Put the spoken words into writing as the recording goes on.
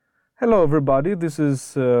Hello, everybody. This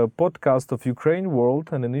is a podcast of Ukraine World,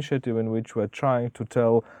 an initiative in which we're trying to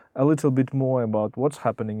tell a little bit more about what's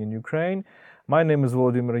happening in Ukraine. My name is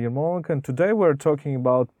Volodymyr Yermolenko, and today we're talking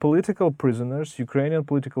about political prisoners, Ukrainian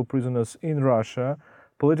political prisoners in Russia,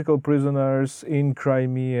 political prisoners in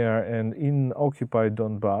Crimea and in occupied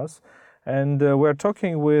Donbass. And we're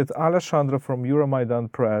talking with Alexandra from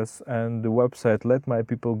Euromaidan Press and the website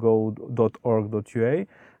letmypeopleGo.org.ua,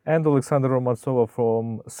 and Alexandra Romatsova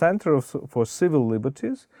from Center for Civil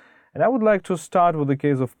Liberties. And I would like to start with the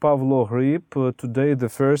case of Pavlo Hryb. Today, the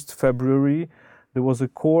 1st February, there was a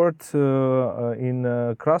court in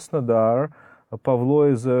Krasnodar. Pavlo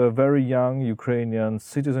is a very young Ukrainian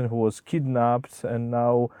citizen who was kidnapped and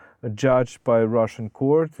now judged by a Russian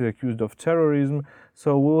court, accused of terrorism.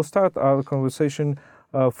 So we'll start our conversation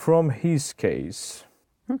from his case.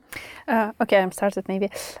 Okay, I'm started maybe.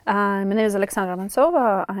 My name is Alexandra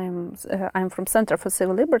Romatsova. I'm from Center for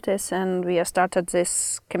Civil Liberties, and we started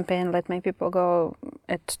this campaign "Let My People Go"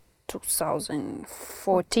 at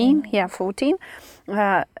 2014. Yeah, 14.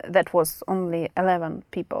 That was only 11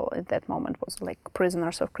 people at that moment was like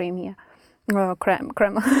prisoners of Crimea. Kremlin.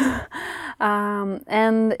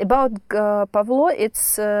 And about Pavlo,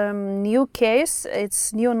 it's a new case.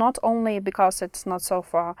 It's new not only because it's not so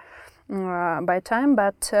far by time,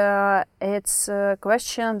 but it's a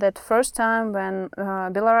question that first time when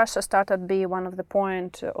Belarus started be one of the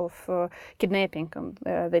point of kidnapping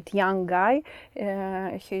that young guy.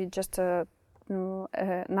 He just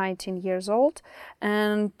 19 years old,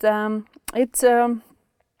 and it's a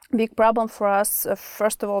big problem for us.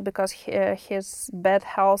 First of all, because his bad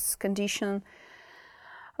health condition.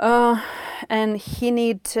 And he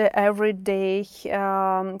needs every day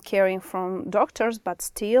caring from doctors, but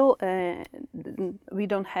still we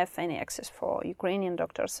don't have any access for Ukrainian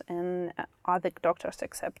doctors and other doctors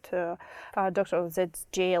except doctors that's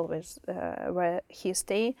jail with, where he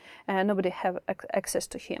stay. Nobody have access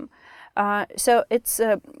to him. So it's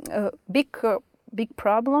a big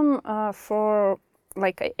problem for,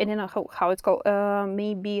 like, I don't know how it's called.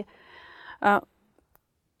 Maybe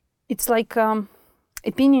it's like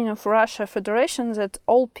opinion of Russia Federation that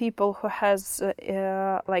all people who has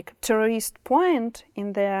like terrorist point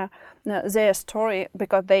in their story,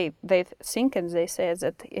 because they think and they say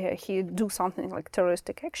that he do something like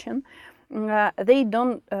terroristic action, they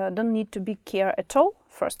don't need to be care at all.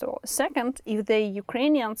 First of all, second, if they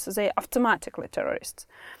Ukrainians, they automatically terrorists.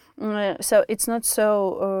 So it's not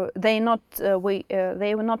so. They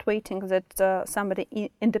were not waiting that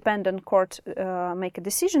somebody independent court make a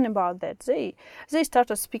decision about that. They start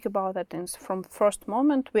to speak about that, and from first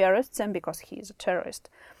moment we arrest them because he is a terrorist.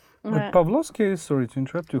 But Pavlo's case, sorry to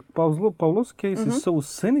interrupt you. Pavlo's case is so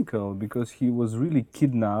cynical because he was really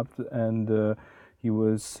kidnapped and he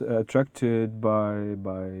was attracted by a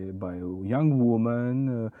young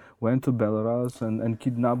woman, went to Belarus and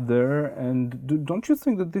kidnapped there. And don't you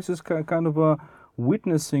think that this is kind of a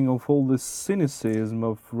witnessing of all this cynicism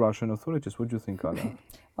of Russian authorities? What do you think, Anna?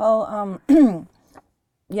 Well,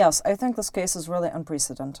 yes, I think this case is really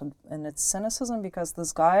unprecedented in its cynicism because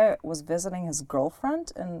this guy was visiting his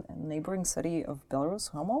girlfriend in a neighboring city of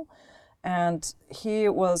Belarus, Homel. And he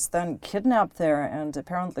was then kidnapped there, and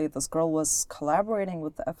apparently this girl was collaborating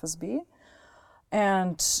with the FSB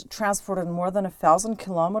and transported more than 1,000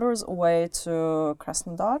 kilometers away to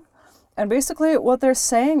Krasnodar. And basically what they're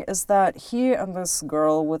saying is that he and this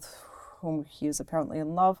girl with whom he is apparently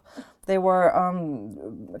in love, they were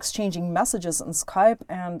exchanging messages on Skype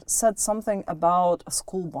and said something about a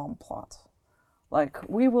school bomb plot. Like,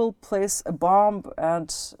 we will place a bomb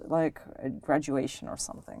at, like, a graduation or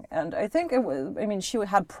something. And I think it was, I mean, she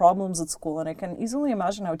had problems at school, and I can easily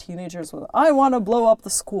imagine how teenagers would, I want to blow up the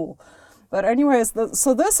school. But anyways,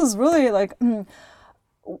 so this is really, like,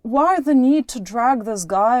 why the need to drag this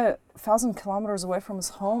guy 1,000 kilometers away from his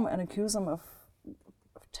home and accuse him of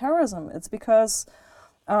terrorism? It's because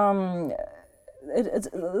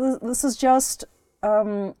this is just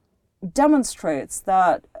demonstrates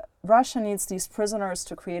that Russia needs these prisoners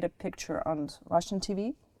to create a picture on Russian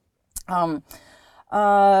TV,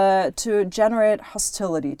 to generate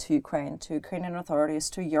hostility to Ukraine, to Ukrainian authorities,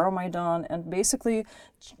 to Euromaidan, and basically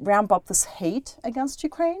ramp up this hate against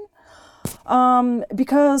Ukraine.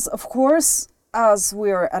 Because, of course, as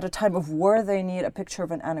we're at a time of war, they need a picture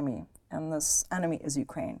of an enemy, and this enemy is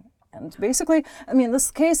Ukraine. And basically, I mean,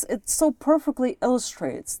 this case, it so perfectly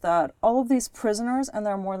illustrates that all of these prisoners, and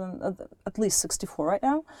there are more than at least 64 right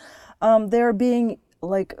now, they're being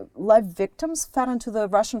like live victims fed into the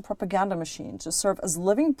Russian propaganda machine to serve as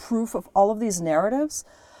living proof of all of these narratives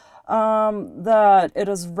that it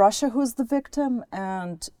is Russia who's the victim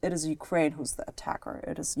and it is Ukraine who's the attacker.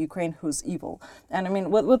 It is Ukraine who's evil. And I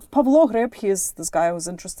mean, with Pavlo Hryb, he is this guy who's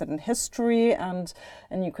interested in history and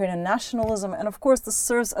in Ukrainian nationalism. And of course, this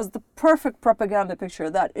serves as the perfect propaganda picture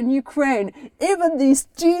that in Ukraine, even these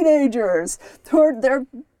teenagers they're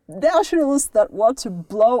nationalists that want to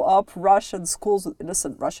blow up Russian schools with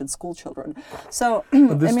innocent Russian school children. So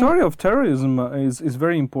but the story of terrorism is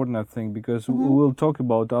very important, I think, because we will talk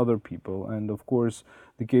about other people. And of course,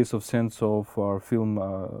 the case of Sentsov, our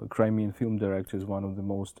Crimean film director, is one of the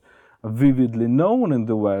most vividly known in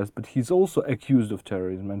the West, but he's also accused of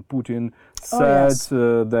terrorism. And Putin said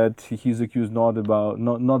that he's accused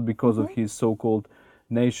not because of his so-called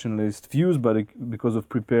nationalist views, but because of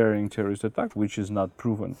preparing terrorist attack, which is not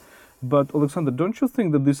proven. But Alexander, don't you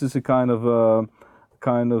think that this is a kind of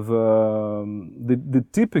the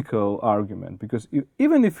typical argument? Because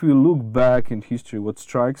even if we look back in history, what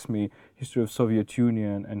strikes me, history of Soviet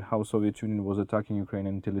Union and how Soviet Union was attacking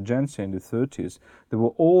Ukrainian intelligentsia in the 30s, they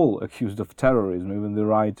were all accused of terrorism, even the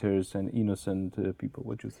writers and innocent people.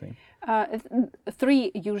 What do you think?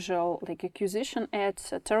 Three usual accusation: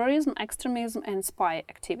 it's terrorism, extremism, and spy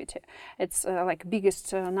activity. It's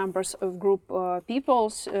biggest numbers of group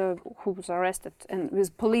peoples who's arrested and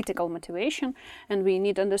with political motivation. And we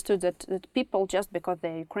need to understand that people, just because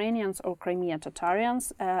they're Ukrainians or Crimean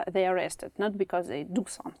Tatarians, they are arrested, not because they do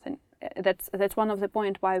something. That's one of the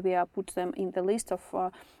point why we put them in the list of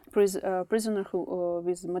prisoners who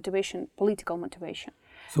with motivation, political motivation.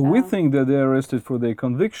 So we think that they're arrested for their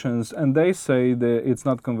convictions, and they say that it's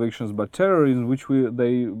not convictions but terrorism, which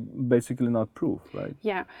they basically not prove, right?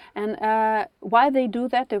 Yeah, and why they do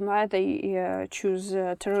that and why they choose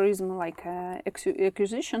terrorism like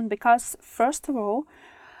accusation? Because first of all,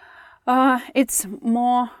 it's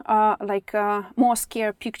more more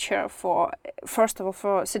scary picture for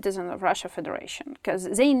citizens of Russia Federation, because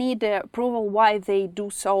they need approval why they do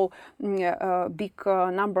so big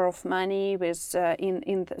number of money with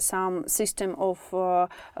in some system of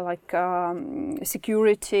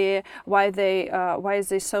security, why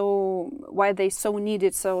they so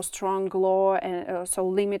needed so strong law and so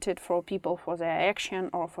limited for people for their action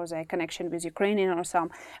or for their connection with Ukrainian or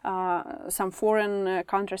some foreign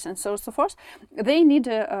countries and so forth. They need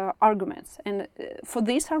arguments, and for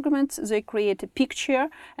these arguments they create a picture.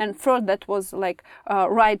 And first that was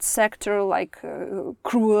right sector,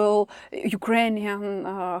 cruel Ukrainian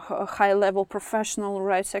high-level professional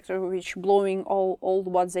right sector, which blowing all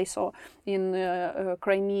what they saw in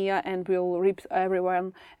Crimea and will rip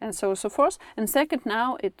everyone and so forth. And second,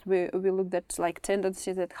 now we looked at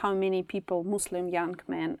tendency that how many people, Muslim young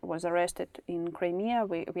men, was arrested in Crimea.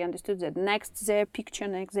 We understood that next their picture,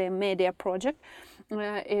 next their media project,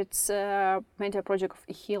 it's media project of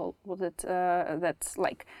IHIL, that's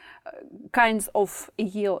kinds of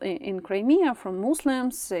IHIL in Crimea from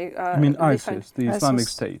Muslims. I mean ISIS, the Islamic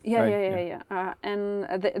State. Yeah. And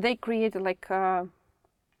they created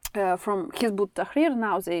from Hizb ut-Tahrir.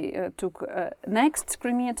 Now they took next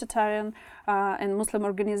Crimean Tatarian and Muslim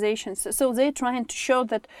organizations. So they're trying to show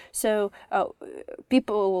that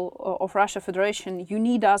people of Russia Federation, you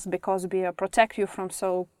need us because we protect you from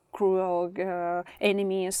so cruel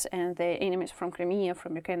enemies, and the enemies from Crimea,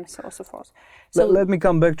 from Ukraine, and so forth. So let me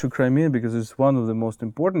come back to Crimea, because it's one of the most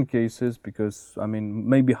important cases, because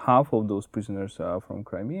maybe half of those prisoners are from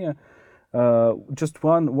Crimea. Just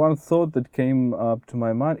one thought that came up to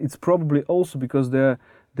my mind. It's probably also because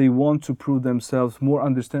they want to prove themselves more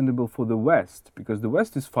understandable for the West, because the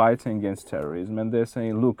West is fighting against terrorism, and they're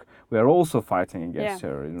saying, look, we are also fighting against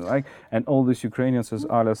terrorism, right? And all these Ukrainians, as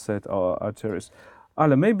Ala said, are terrorists.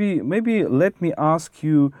 Ala, maybe let me ask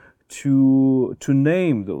you to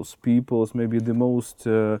name those peoples, maybe the most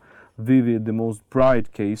vivid, the most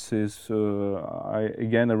bright cases. I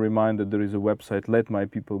remind that there is a website,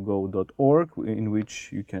 letmypeopleGo.org, in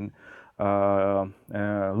which you can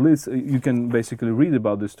you can basically read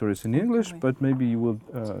about the stories in English, but maybe you will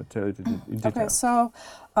tell it in detail. Okay, so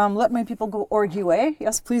letmypeopleGo.org UA.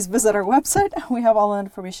 Yes, please visit our website. We have all the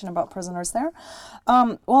information about prisoners there.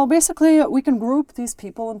 Well, basically, we can group these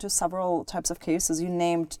people into several types of cases. You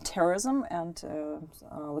named terrorism, and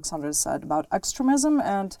Alexander said about extremism,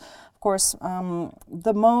 and of course,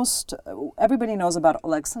 the most everybody knows about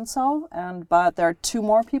Oleg Sentsov, but there are two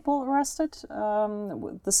more people arrested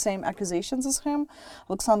with the same accusations as him: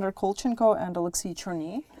 Alexander Kolchenko and Alexei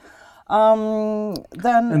Chorny.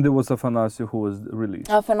 And there was Afanasyev who was released.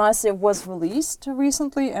 Afanasyev was released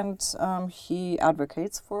recently, and he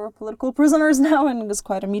advocates for political prisoners now and is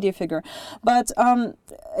quite a media figure. But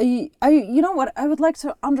you know what? I would like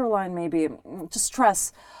to underline, maybe to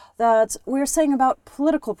stress that we're saying about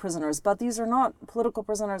political prisoners, but these are not political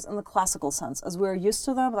prisoners in the classical sense, as we're used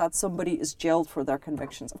to them, that somebody is jailed for their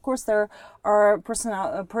convictions. Of course, there are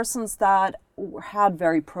persons that had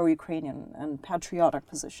very pro-Ukrainian and patriotic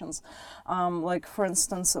positions. Like, for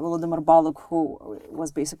instance, Volodymyr Baluk, who was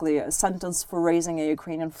basically sentenced for raising a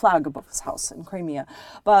Ukrainian flag above his house in Crimea.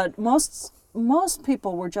 But most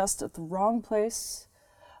people were just at the wrong place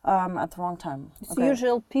at the wrong time. It's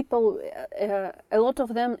usual people, a lot of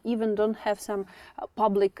them even don't have some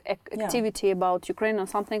public activity about Ukraine or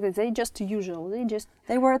something. They just usual.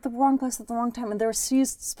 They were at the wrong place at the wrong time, and they were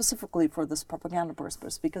seized specifically for this propaganda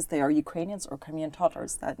purpose because they are Ukrainians or Crimean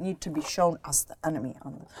Tatars that need to be shown as the enemy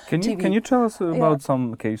on the TV. Can you tell us about some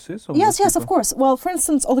cases? Of yes, of course. Well, for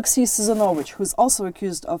instance, Alexei Sizanovich, who's also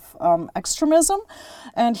accused of extremism,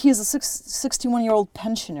 and he is a 61-year-old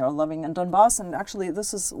pensioner living in Donbass, and actually this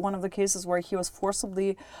is one of the cases where he was forcibly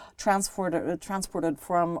transported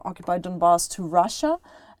from occupied Donbass to Russia.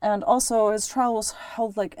 And also his trial was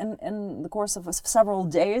held like in the course of several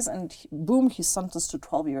days, and boom, he's sentenced to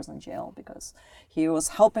 12 years in jail because he was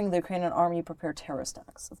helping the Ukrainian army prepare terrorist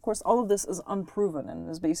acts. Of course, all of this is unproven and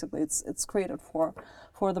is basically it's created for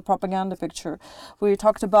the propaganda picture. We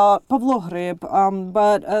talked about Pavlo Hryb,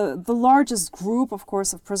 but the largest group, of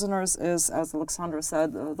course, of prisoners is, as Alexandra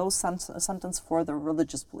said, those sentenced for their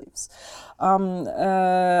religious beliefs.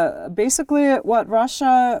 Basically, what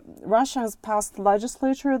Russia has passed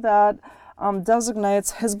legislature that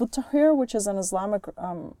designates Hizb ut-Tahrir, which is an Islamic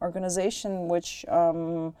organization, which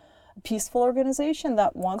peaceful organization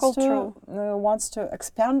that wants to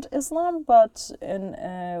expand Islam, but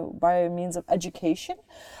by means of education.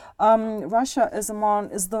 Russia is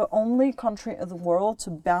the only country in the world to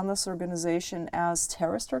ban this organization as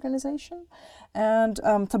terrorist organization. And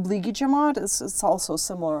Tablighi Jamaat is also a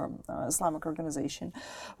similar Islamic organization.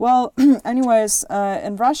 Well, anyways,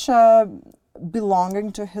 in Russia,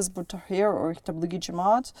 belonging to Hizb ut-Tahrir or Tablighi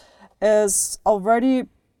Jamaat is already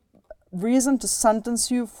reason to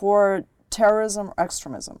sentence you for terrorism or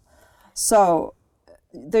extremism. So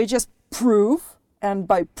they just prove, and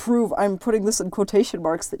by prove, I'm putting this in quotation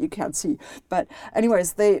marks that you can't see. But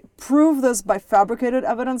anyways, they prove this by fabricated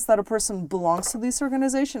evidence that a person belongs to this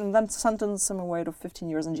organization and then sentence him away to 15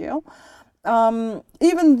 years in jail.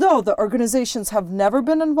 Even though the organizations have never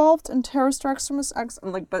been involved in terrorist or extremist acts,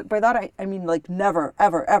 and but by that I mean like never,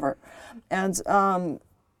 ever, ever. And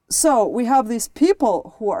so we have these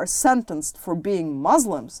people who are sentenced for being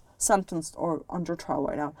Muslims, sentenced or under trial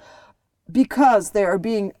right now, because they are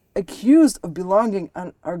being accused of belonging to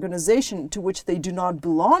an organization to which they do not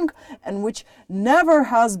belong and which never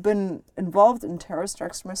has been involved in terrorist or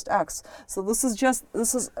extremist acts. So this is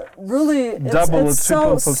really it's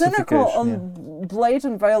so cynical and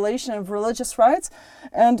blatant violation of religious rights.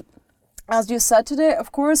 And as you said today,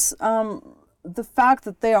 of course, the fact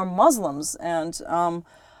that they are Muslims and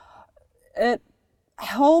it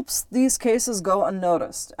helps these cases go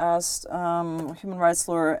unnoticed. As human rights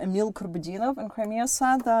lawyer Emil Kurbedinov in Crimea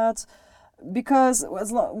said, that because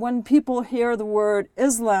when people hear the word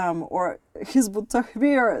Islam or Hizb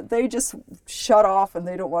ut-Tahrir, they just shut off and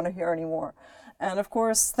they don't want to hear anymore. And of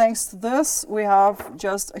course, thanks to this, we have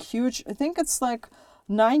just a huge, I think it's like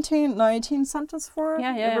 19 sentence for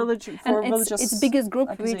religious it's biggest group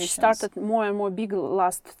which started more and more big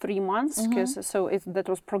last 3 months, because that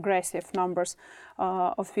was progressive numbers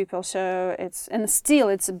of people. So it's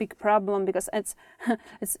a big problem because it's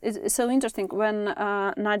so interesting. When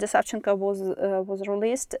Nadia Savchenko was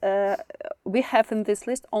released, we have in this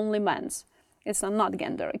list only men's. It's not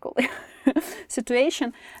gender equal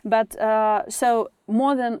situation, but so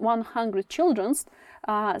more than 100 children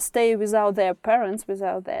stay without their parents,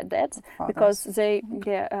 without their dads, because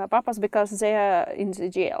papas, because they are in the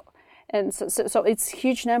jail. And so it's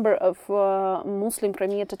huge number of Muslim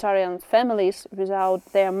Crimean Tatarian families without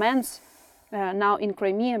their men now in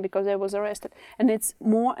Crimea because they was arrested. And it's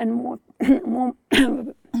more and more, more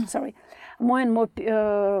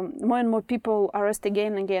and more people arrest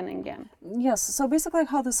again and again and again. Yes, so basically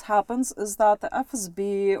how this happens is that the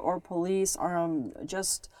FSB or police are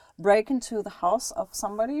just break into the house of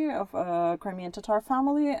somebody, of a Crimean Tatar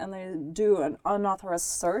family, and they do an unauthorized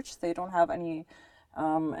search. They don't have any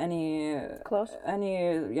clothes,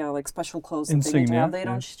 like special clothes Insignia, that they need to have. They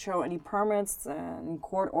don't show any permits and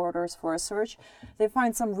court orders for a search. They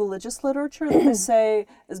find some religious literature that they say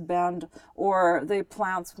is banned, or they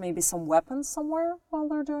plant maybe some weapons somewhere while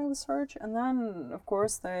they're doing the search, and then of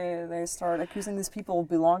course they start accusing these people of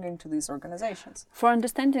belonging to these organizations. For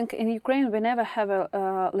understanding, in Ukraine we never have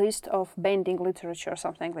a list of banning literature or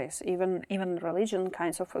something like this, even religion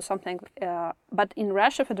kinds of something. But in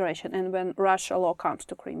Russia Federation, and when Russia law comes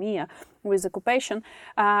to Crimea with occupation,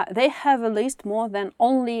 they have a list more than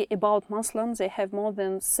only about Muslims. They have more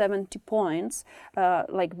than 70 points,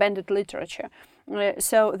 like bandit literature.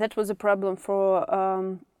 So that was a problem for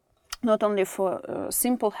not only for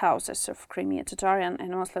simple houses of Crimea, Tatarian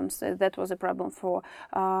and Muslims. That was a problem for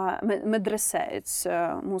madrasa, it's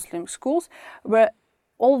Muslim schools, where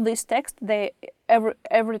all these texts, they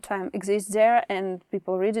every time exist there, and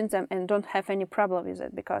people reading them and don't have any problem with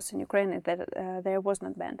it, because in Ukraine there was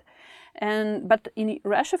not banned. But in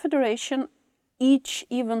Russia Federation, each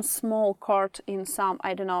even small court in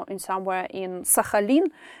somewhere in Sakhalin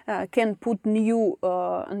can put new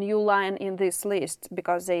line in this list,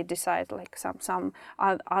 because they decide like some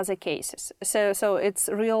other cases. So it's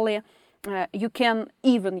really you can,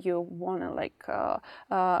 even you wanna like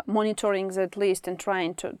monitoring that list and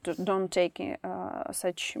trying to don't take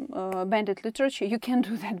such bandit literature, you can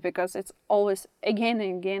do that, because it's always again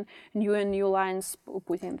and again new and new lines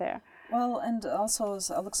put in there. Well, and also,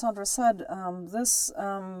 as Alexandra said, this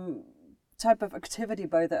type of activity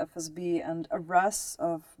by the FSB and arrests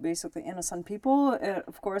of basically innocent people,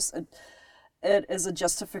 of course, it is a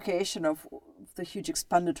justification of the huge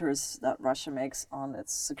expenditures that Russia makes on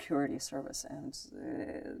its security service and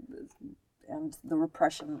the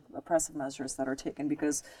oppressive measures that are taken.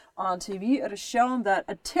 Because on TV, it is shown that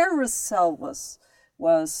a terrorist cell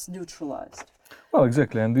was neutralized. Well,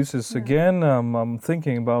 exactly, and this is again, I'm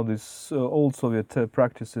thinking about these old Soviet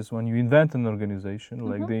practices when you invent an organization,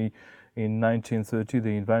 like in 1930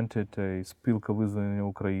 they invented a Spilka Vyзвolenia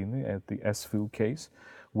Ukrainy at the SFIL case,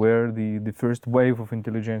 where the first wave of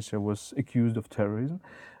intelligentsia was accused of terrorism.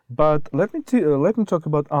 But let me talk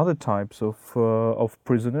about other types of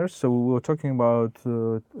prisoners. So we were talking about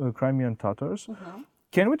Crimean Tatars.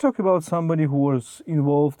 Can we talk about somebody who was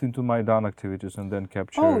involved into Maidan activities and then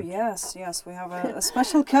captured? Oh, yes. We have a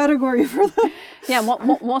special category for that. Yeah,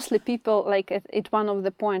 mostly people, like at one of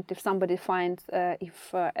the point, if somebody finds,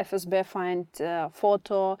 if FSB find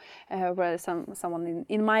photo where someone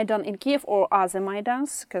in Maidan in Kiev or other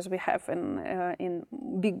Maidans, because we have in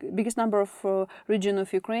biggest number of region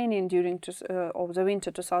of Ukraine during of the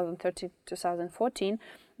winter 2013-2014,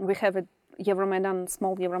 we have a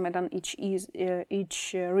small Euromaidan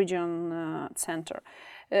each region center.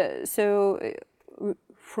 So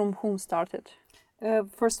from whom started?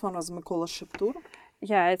 First one was Mykola Sheptur.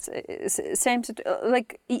 Yeah, it's same.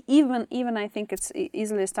 Like even I think it's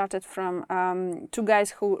easily started from two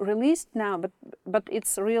guys who released now, but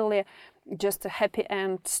it's really just a happy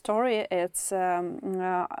end story. It's Yura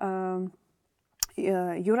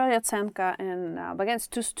Yatsenko and Bagan's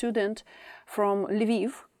two students from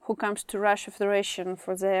Lviv, who comes to Russia Federation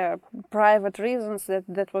for their private reasons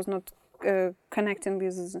that was not connecting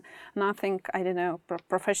with nothing, I don't know,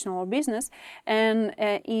 professional or business. And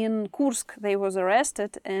in Kursk they was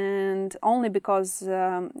arrested, and only because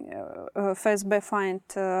FSB find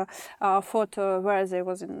a photo where they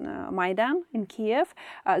was in Maidan in Kiev,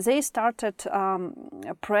 they started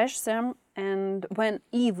press them, and when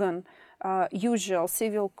even usual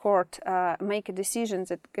civil court make a decision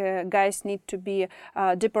that guys need to be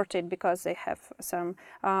deported because they have some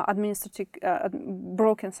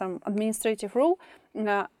broken some administrative rule.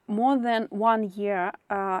 More than 1 year,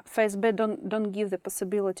 FSB don't give the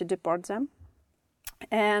possibility to deport them,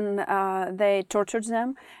 and they tortured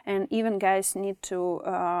them, and even guys need to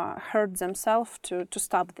hurt themselves to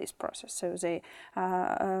stop this process. So they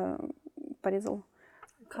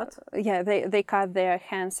cut? Yeah, they cut their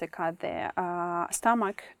hands, they cut their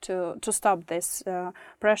stomach to stop this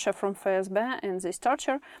pressure from FSB and this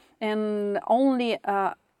torture. And only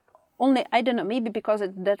I don't know, maybe because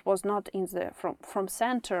that was not in the from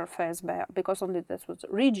center FSB, because only that was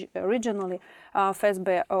regionally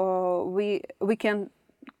FSB. We can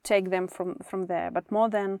take them from there. But more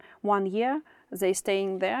than 1 year they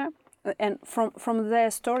staying there, and from their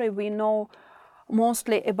story we know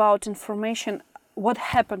mostly about information what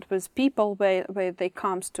happened with people where they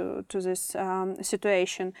comes to this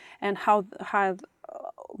situation, and how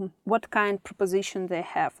what kind of proposition they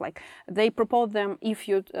have. Like they propose them, if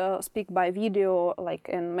you speak by video, like,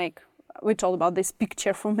 and make, we told about this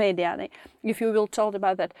picture from media. If you will told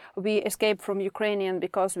about that, we escaped from Ukrainian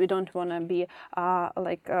because we don't want to be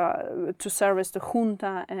to service the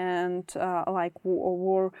junta and like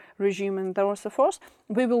war regime and so forth.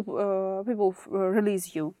 We will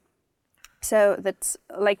release you. So that's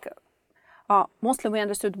like mostly we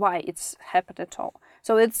understood why it's happened at all.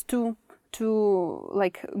 So it's two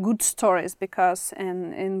like good stories, because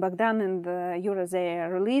in Bogdan and Yura they are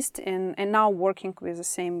released and now working with the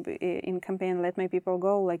same in campaign Let My People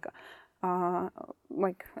Go, like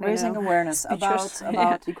like I raising don't know, awareness speeches.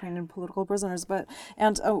 about Ukrainian political prisoners. But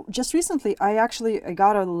just recently, I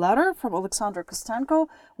got a letter from Alexander Kostenko,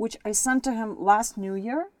 which I sent to him last New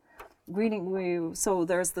Year. So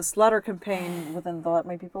there's this letter campaign within the Let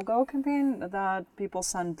My People Go campaign that people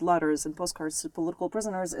send letters and postcards to political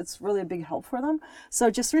prisoners. It's really a big help for them. So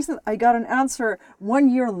just recently, I got an answer 1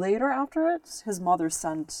 year later after it. His mother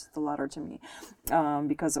sent the letter to me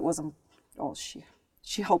because it wasn't. Oh,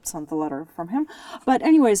 she helped send the letter from him. But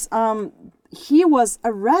anyways, he was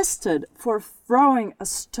arrested for throwing a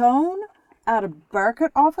stone at a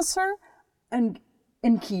Berkut officer in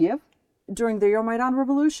Kiev during the Euromaidan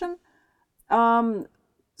revolution. And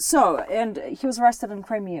he was arrested in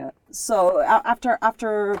Crimea. So after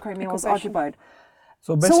Crimea was occupied.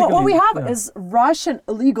 So basically, what we have is Russian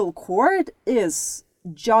illegal court is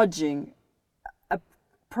judging a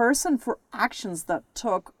person for actions that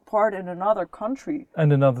took part in another country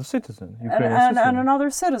and another citizen, Ukrainian and citizen. another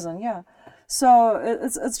citizen, yeah. So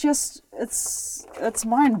it's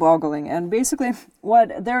mind-boggling, and basically,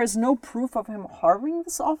 there is no proof of him harming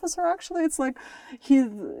this officer. Actually, it's like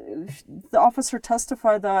the officer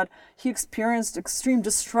testified that he experienced extreme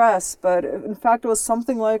distress, but in fact, it was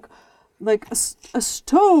something like a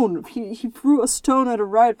stone. He threw a stone at a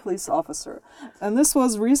riot police officer, and this was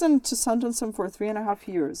reason to sentence him for 3.5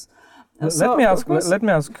 years. Let me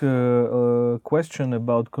ask a question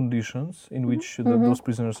about conditions in which those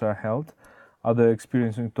prisoners are held. Are they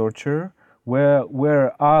experiencing torture?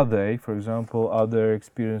 Where are they? For example, are they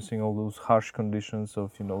experiencing all those harsh conditions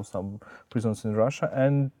of some prisons in Russia?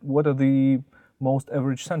 And what are the most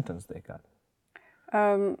average sentence they got?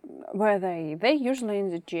 Where they usually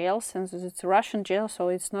in the jail, since it's a Russian jail, so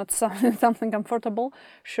it's not something comfortable,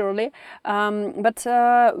 surely. But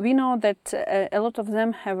we know that a lot of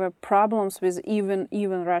them have problems with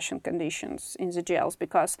even Russian conditions in the jails,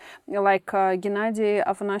 because, like Gennady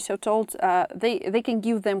Afanasyev told, they can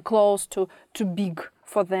give them clothes too big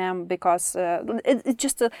for them, because it's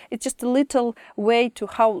just a little way to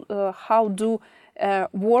how do.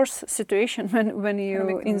 Worse situation when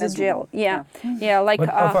you in the jail. Like. But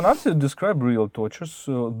Afanasyev described real tortures,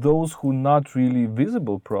 those who not really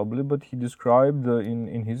visible probably, but he described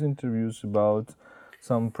in his interviews about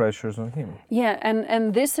some pressures on him. Yeah,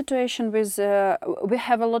 and this situation with we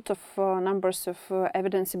have a lot of numbers of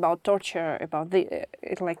evidence about torture about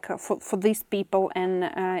for these people, and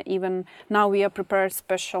even now we are prepared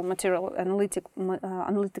special material, analytic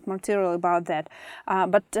material about that,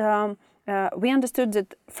 but. We understood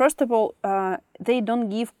that, first of all, they don't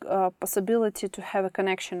give possibility to have a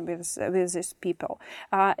connection with these people.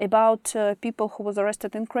 About people who was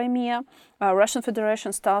arrested in Crimea, Russian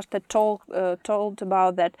Federation started told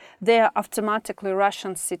about that they are automatically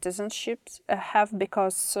Russian citizenships have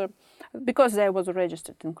because they was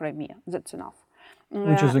registered in Crimea. That's enough.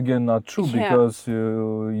 Which is again not true, because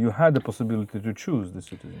you had the possibility to choose the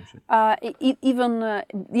citizenship.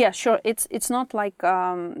 Sure. It's not like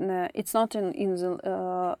it's not in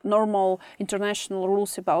the normal international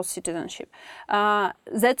rules about citizenship.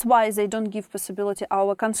 That's why they don't give possibility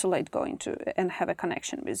our consulate going to and have a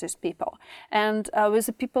connection with these people. And with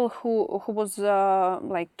the people who was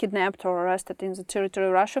kidnapped or arrested in the territory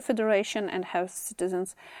of Russia Federation and have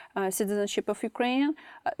citizenship of Ukraine,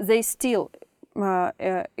 they still.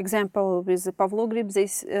 Example with the Pavlo Grip, they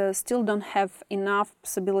still don't have enough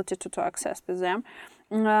possibility to access with them.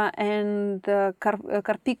 And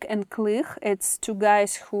Karpik and Klich, it's two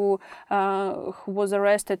guys who was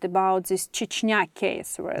arrested about this Chechnya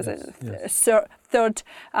case, where the third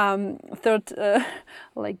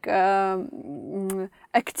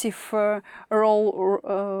active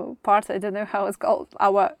role part, I don't know how it's called,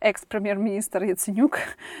 our ex-Premier Minister Yatsenyuk,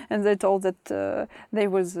 and they told that they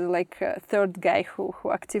was like a third guy who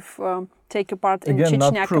active take a part in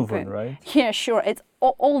Chechnya not proven, campaign. Right? Yeah, sure. It's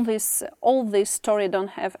all this story don't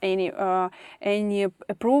have any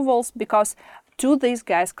approvals, because to these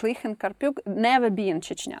guys, Klich and Karpuk, never be in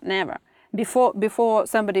Chechnya, never. Before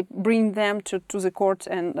somebody bring them to the court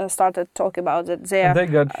and started talk about that they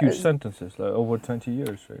got huge sentences, like over 20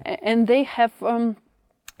 years, right? And they have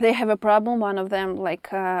a problem. One of them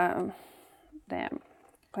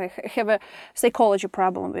have a psychology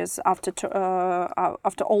problem with after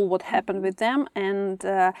all what happened with them, and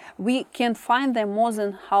we can find them more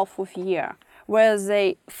than half of a year, where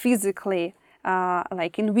they physically.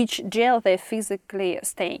 In which jail they physically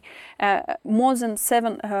stay. More than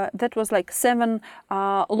that was like 7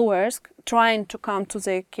 lawyers trying to come to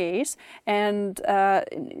their case, and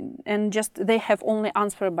just they have only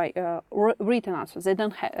answer by written answers. They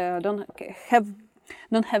don't have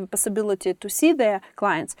don't have a possibility to see their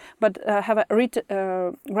clients, but have a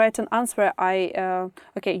written answer. I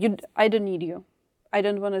don't need you. I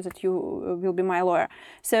don't want that you will be my lawyer.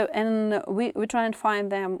 So, and we try and find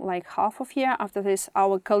them like half of year. After this,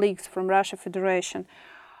 our colleagues from Russia Federation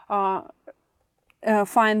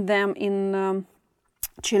find them in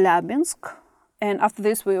Chelyabinsk. And after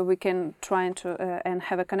this, we can try and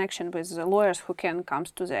have a connection with the lawyers who can come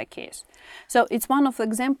to their case. So it's one of the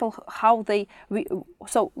examples how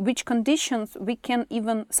which conditions we can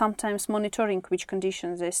even sometimes monitoring which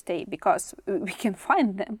conditions they stay, because we can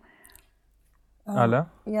find them. Ala?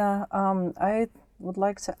 Yeah, I would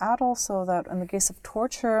like to add also that in the case of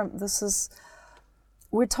torture,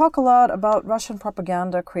 we talk a lot about Russian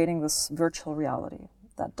propaganda creating this virtual reality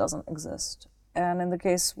that doesn't exist. And in the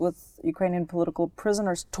case with Ukrainian political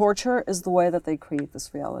prisoners, torture is the way that they create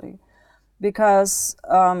this reality. Because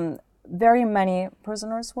very many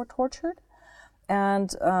prisoners were tortured,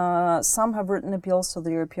 and some have written appeals to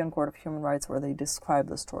the European Court of Human Rights where they describe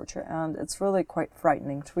this torture, and it's really quite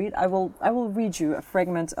frightening to read. I will read you a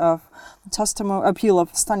fragment of the appeal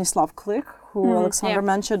of Stanislav Klich, who Alexander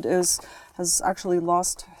mentioned has actually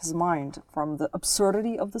lost his mind from the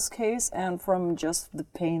absurdity of this case and from just the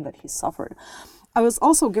pain that he suffered. I was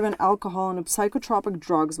also given alcohol and psychotropic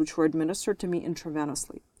drugs which were administered to me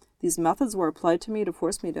intravenously. These methods were applied to me to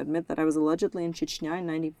force me to admit that I was allegedly in Chechnya in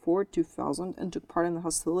 1994-2000 and took part in the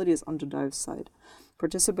hostilities on Dudayev's side,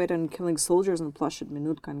 participated in killing soldiers in Ploshchad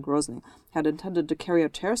Minutka and Grozny, had intended to carry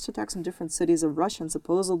out terrorist attacks in different cities of Russia and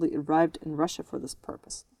supposedly arrived in Russia for this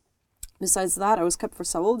purpose. Besides that, I was kept for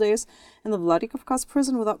several days in the Vladikavkaz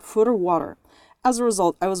prison without food or water. As a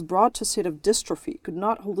result, I was brought to a state of dystrophy, could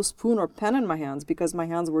not hold a spoon or pen in my hands because my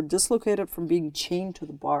hands were dislocated from being chained to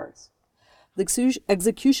the bars. The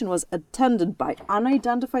execution was attended by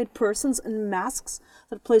unidentified persons in masks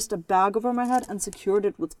that placed a bag over my head and secured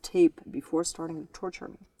it with tape before starting to torture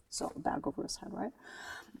me. So, a bag over his head, right?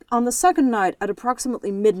 On the second night, at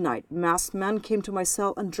approximately midnight, masked men came to my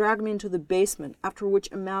cell and dragged me into the basement, after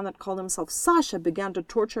which a man that called himself Sasha began to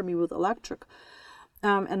torture me with electric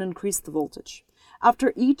and increased the voltage.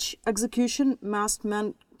 After each execution, masked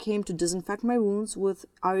men came to disinfect my wounds with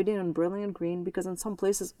iodine and brilliant green because in some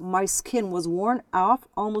places my skin was worn off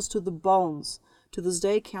almost to the bones. To this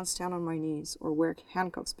day, I can't stand on my knees or wear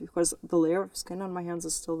handcuffs because the layer of skin on my hands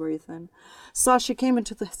is still very thin. Sasha came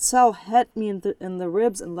into the cell, hit me in the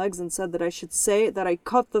ribs and legs and said that I should say that I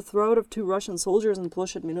cut the throat of 2 Russian soldiers in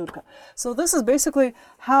Ploshchad Minutka. So this is basically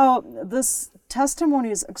how this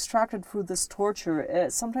testimony is extracted through this torture.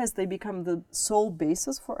 Sometimes they become the sole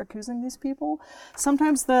basis for accusing these people.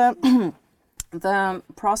 Sometimes the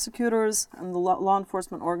prosecutors and the law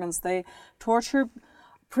enforcement organs, they torture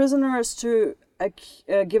prisoners to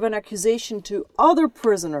give an accusation to other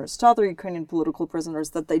prisoners, to other Ukrainian political prisoners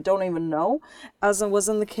that they don't even know, as it was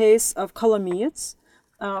in the case of Kolomiets,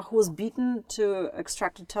 who was beaten to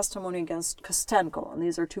extract a testimony against Kostenko. And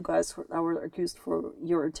these are 2 guys that were accused for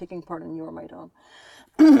taking part in Euromaidan.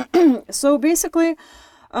 So basically,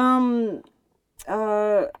 of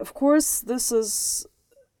course,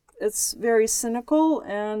 it's very cynical,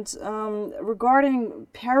 and regarding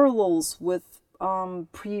parallels with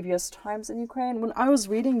previous times in Ukraine. When I was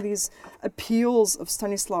reading these appeals of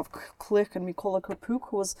Stanislav Klich and Mykola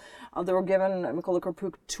Karpuk, they were given Mykola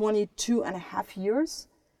Karpuk 22 and a half years,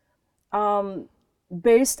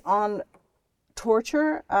 based on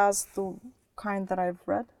torture as the kind that I've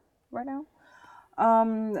read right now.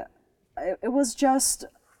 It was just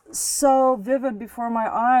so vivid before my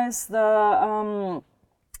eyes. The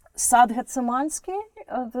Sad Getsemansky,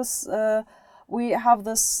 we have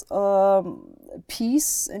this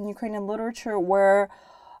piece in Ukrainian literature where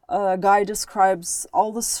a guy describes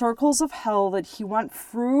all the circles of hell that he went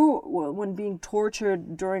through when being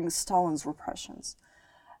tortured during Stalin's repressions.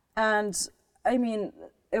 And I mean,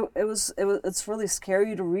 it's really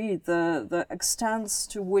scary to read the extents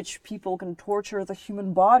to which people can torture the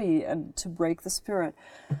human body and to break the spirit.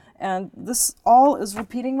 And this all is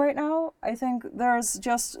repeating right now. I think the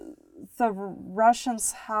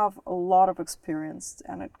Russians have a lot of experience,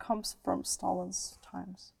 and it comes from Stalin's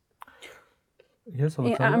times. Yes,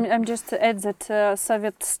 Alexander? I'm just to add that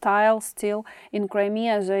Soviet style still in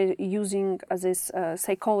Crimea, they're using this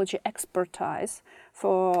psychology expertise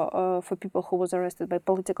for people who was arrested by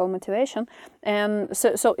political motivation, and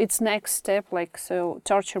so it's next step,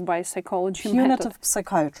 torture by psychology. Punitive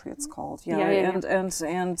psychiatry, it's called. And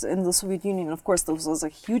in the Soviet Union, of course, there was a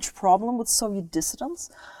huge problem with Soviet dissidents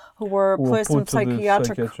who were placed in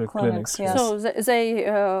psychiatric clinics. Yes. So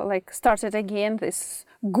they started again this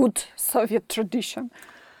good Soviet tradition.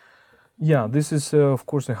 Yeah, this is of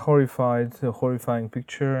course a horrifying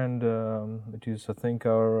picture, and it is, I think,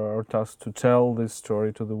 our task to tell this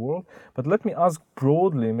story to the world. But let me ask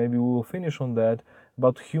broadly, maybe we will finish on that,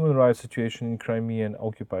 about human rights situation in Crimea and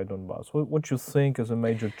occupied Donbass. What you think is a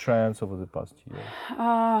major trends over the past year?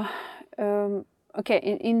 Okay,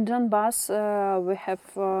 in Donbass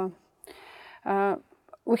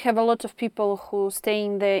we have a lot of people who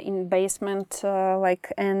staying there in basement,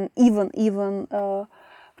 and even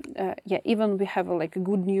we have like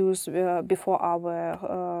good news before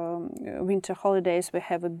our winter holidays. We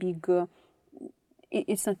have a big.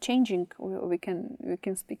 It's not changing. We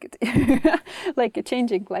can speak it like a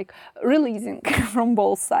changing, like releasing from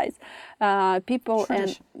both sides. People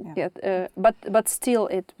Tradition, and but still,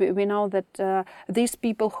 we know that these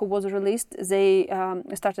people who was released, they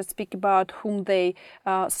started speak about whom they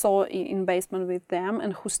saw in basement with them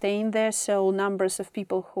and who staying there. So numbers of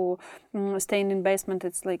people who staying in basement,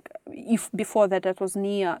 it's like if before that was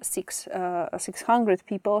near 600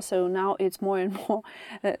 people. So now it's more and more.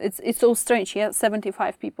 It's so strange. Yeah,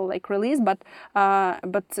 75 people like released, but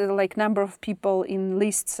like number of people in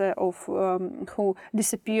lists of who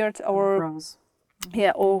disappeared or Froze.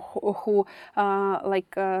 yeah, or who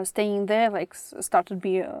staying there like started to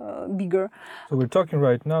be bigger. So we're talking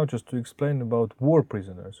right now, just to explain, about war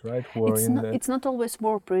prisoners, right? It's not always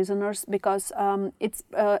war prisoners, because it's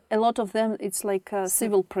a lot of them. It's like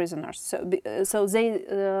civil prisoners. So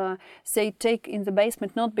they take in the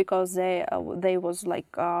basement not because they was like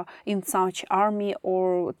in such army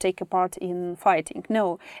or take a part in fighting.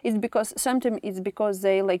 No, it's because sometimes it's because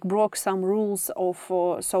they like broke some rules of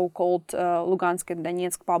so-called Lugansk and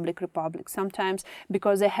Donetsk public republic. Sometimes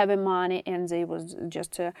because they have money and they was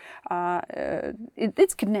just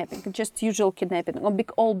it's kidnapping, just usual kidnapping,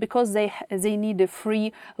 all because they need a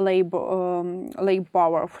free labor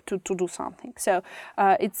power to do something. So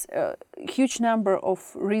it's a huge number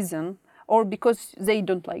of reasons, or because they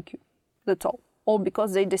don't like you, that's all, or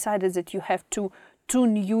because they decided that you have two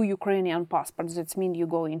new Ukrainian passports. That means you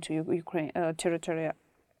go into Ukraine territory.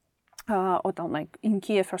 Or down like in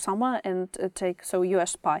Kiev or somewhere and take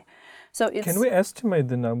US spy. So it's. Can we estimate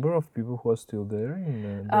the number of people who are still there in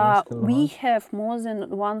Donetsk and We Luhansk? have more than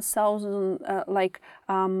 1,000.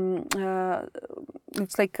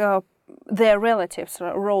 It's like their relatives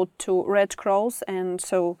wrote to Red Cross, and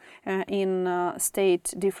so in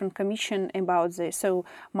state different commission about this. So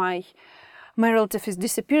my relative is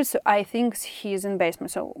disappeared. So I think he is in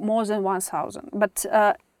basement. So more than 1,000, but.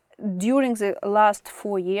 During the last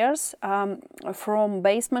 4 years, from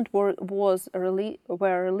basement were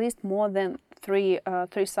released more than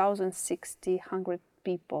 3,600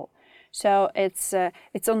 people. So it's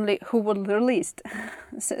only who were released.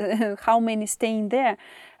 So how many staying there?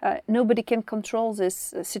 Nobody can control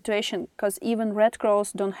this situation, because even Red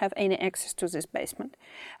Cross don't have any access to this basement.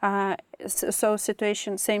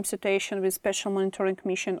 Same situation with Special Monitoring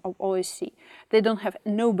Mission of OSCE.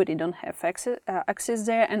 Nobody don't have access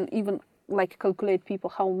there, and even like calculate people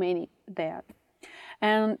how many there.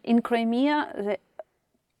 And in Crimea,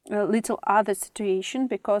 a little other situation,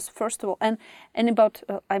 because first of all, and about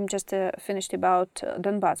I'm just finished about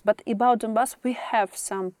Donbass, but about Donbass we have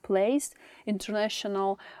some place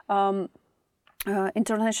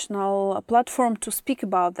international platform to speak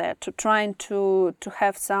about that, to trying to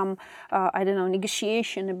have some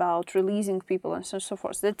negotiation about releasing people and so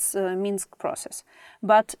forth. That's Minsk process.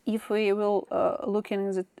 But if we will looking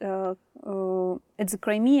at the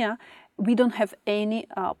Crimea, we don't have any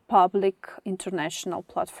public international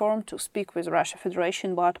platform to speak with Russia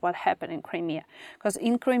Federation about what happened in Crimea, because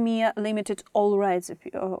in Crimea limited all rights,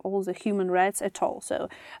 all the human rights at all. So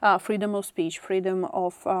freedom of speech, freedom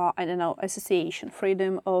of association,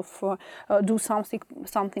 freedom of do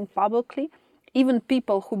something publicly. Even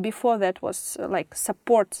people who before that was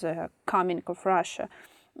support the coming of Russia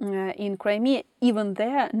in Crimea, even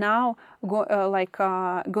there now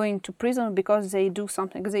going to prison because they do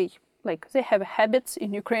something. They have habits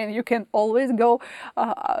in Ukraine. You can always go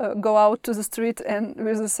out to the street and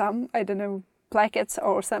with some placards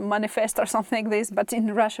or some manifest or something like this. But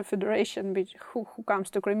in Russia Federation, who comes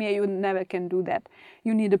to Crimea, you never can do that.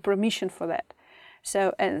 You need a permission for that.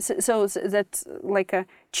 So that's like a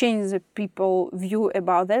change the people view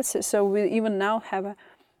about that. So we even now have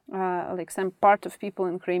some part of people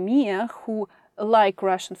in Crimea who like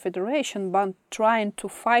Russian Federation, but trying to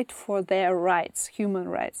fight for their rights, human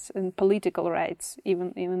rights and political rights,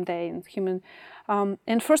 even they in human.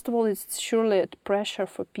 And first of all, it's surely a pressure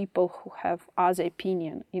for people who have other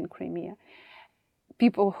opinion in Crimea.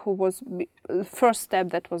 People who was first step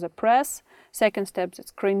that was a press, second step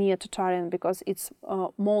that's Crimea Tatarian, because it's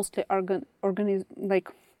mostly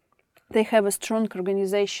they have a strong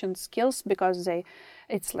organization skills because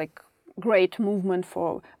it's like great movement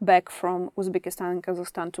for back from Uzbekistan and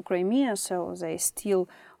Kazakhstan to Crimea, so they still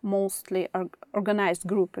mostly organized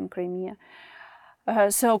group in Crimea.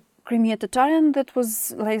 So Crimea Tatarian, that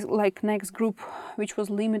was like next group, which was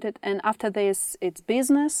limited, and after this it's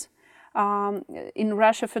business. In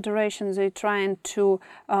Russia Federation, they're trying to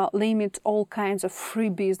limit all kinds of free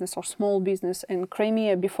business or small business. In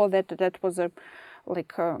Crimea, before that was a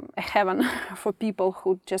heaven for people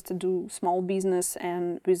who just do small business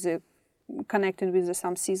and connected with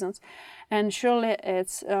some seasons. And surely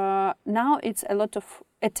it's now it's a lot of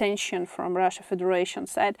attention from Russia Federation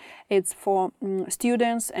side. It's for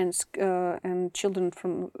students and children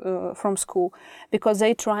from school, because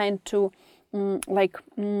they trying to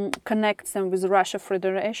connect them with Russia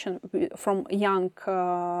Federation from young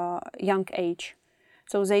age.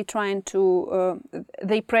 So they trying to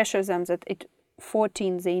they pressure them that at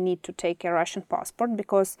 14 they need to take a Russian passport,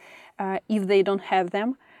 because if they don't have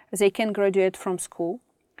them, they can graduate from school.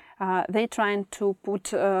 They trying to put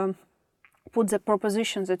the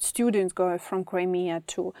proposition that students go from Crimea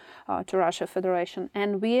to Russia Federation,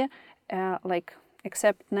 and we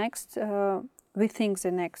accept next. We think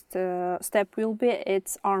the next step will be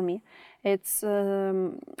it's army. It's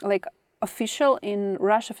official in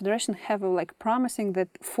Russia Federation have promising that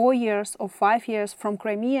 4 years or 5 years from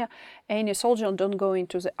Crimea, any soldier don't go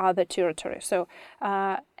into the other territory. So,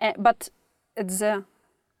 but it's the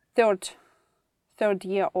third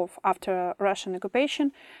year of after Russian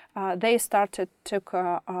occupation, they took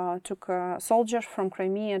soldiers from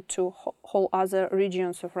Crimea to whole other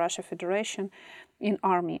regions of Russia Federation in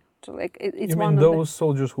army. So it's you one mean of those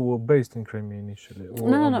soldiers who were based in Crimea initially?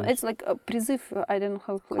 No. It's like a priziv. I don't know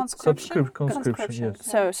how. Conscription.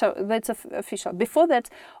 Yes. So that's official. Before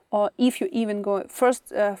that, or if you even go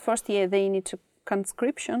first year, they need to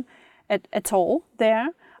conscription at all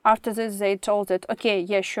there. After this, they told that okay,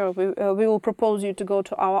 yeah, sure, we will propose you to go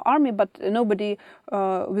to our army, but nobody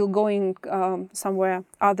will going somewhere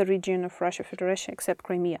other region of Russia Federation except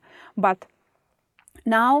Crimea. But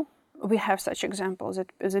now we have such examples that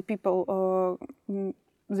the people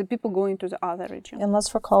going to the other region. And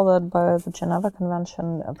let's recall that by the Geneva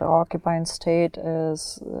Convention, the occupying state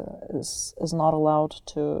is not allowed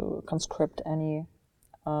to conscript any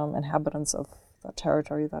inhabitants of the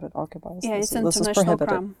territory that it occupies. Yeah, it's international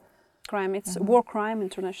crime. It's war crime,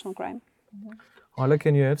 international crime. Mm-hmm. Ola,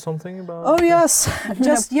 can you add something about? Oh yes,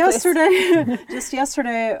 just yesterday,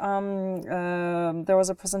 there was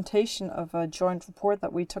a presentation of a joint report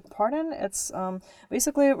that we took part in. It's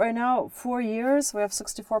basically right now 4 years. We have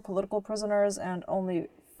 64 political prisoners and only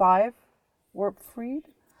 5 were freed.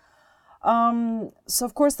 So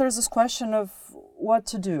of course there's this question of what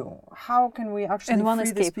to do. How can we actually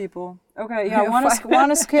free these people? Okay, yeah,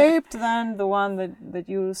 one escaped, then the one that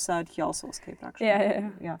you said he also escaped actually.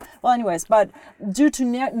 Yeah. Well, anyways, but due to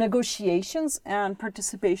negotiations and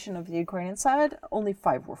participation of the Ukrainian side, only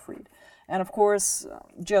 5 were freed. And of course,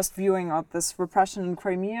 just viewing out this repression in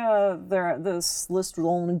Crimea, this list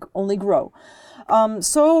will only grow.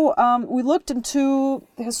 So we looked into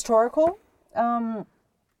the historical.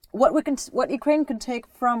 What Ukraine can take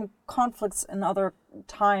from conflicts in other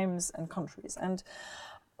times and countries. And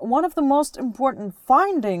one of the most important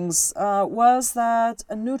findings was that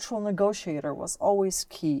a neutral negotiator was always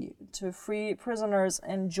key to free prisoners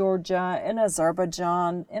in Georgia, in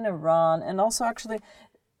Azerbaijan, in Iran, and also actually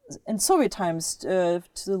in Soviet times to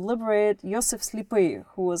liberate Yosef Slipy,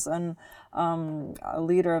 who was a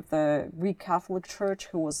leader of the Greek Catholic Church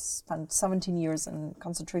who was spent 17 years in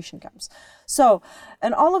concentration camps. So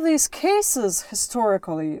in all of these cases,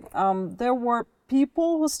 historically, there were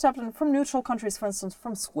people who stepped in from neutral countries, for instance,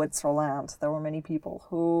 from Switzerland. There were many people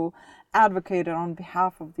who advocated on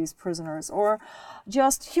behalf of these prisoners, or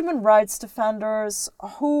just human rights defenders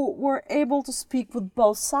who were able to speak with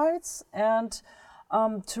both sides and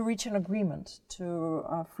to reach an agreement to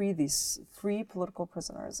free these political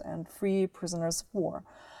prisoners and free prisoners of war.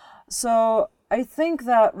 So I think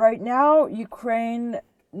that right now Ukraine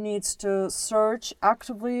needs to search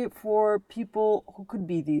actively for people who could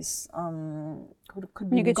be these who could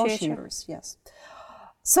be negotiators. Yes.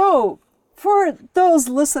 So for those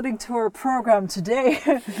listening to our program today,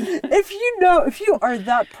 if you are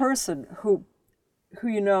that person who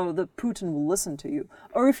you know that Putin will listen to you,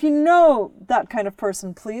 or if you know that kind of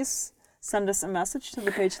person, please send us a message to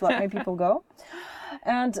the page Let My People Go.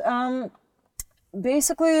 And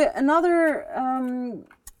basically another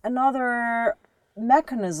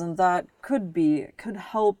mechanism that could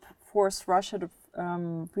help force Russia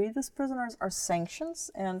free these prisoners are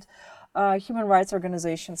sanctions, and human rights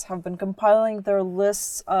organizations have been compiling their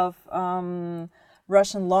lists of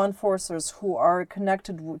Russian law enforcers who are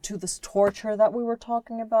connected to this torture that we were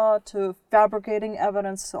talking about, to fabricating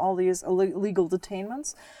evidence, to all these illegal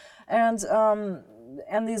detainments. And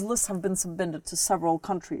these lists have been submitted to several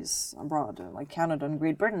countries abroad, like Canada and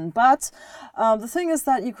Great Britain. But the thing is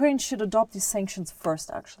that Ukraine should adopt these sanctions first,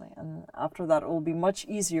 actually. And after that, it will be much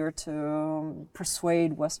easier to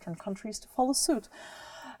persuade Western countries to follow suit.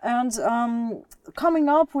 And coming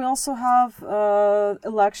up, we also have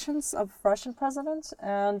elections of Russian president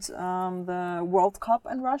and the World Cup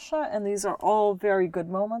in Russia. And these are all very good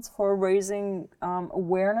moments for raising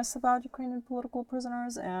awareness about Ukrainian political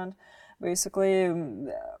prisoners. And basically,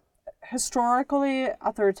 historically,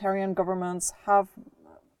 authoritarian governments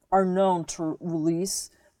are known to release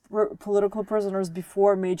political prisoners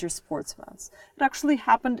before major sports events. It actually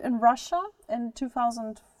happened in Russia in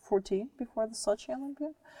 2014, before the Sochi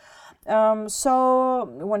Olympiad. So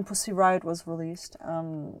when Pussy Riot was released,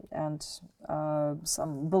 and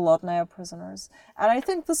some Bolotnaya prisoners, and I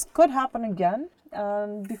think this could happen again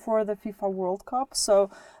before the FIFA World Cup. So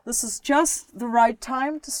this is just the right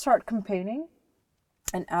time to start campaigning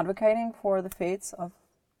and advocating for the fates of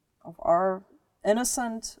our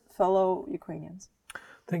innocent fellow Ukrainians.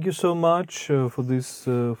 Thank you so much for this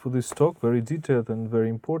talk, very detailed and very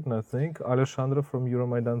important, I think. Alexandra from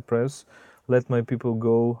Euromaidan Press,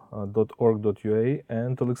 letmypeopleGo.org.ua,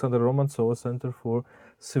 and Alexander Romantsova, Center for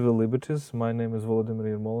Civil Liberties. My name is Volodymyr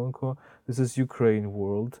Yermolenko. This is Ukraine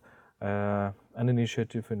World, an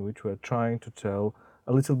initiative in which we are trying to tell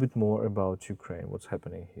a little bit more about Ukraine, what's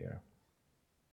happening here.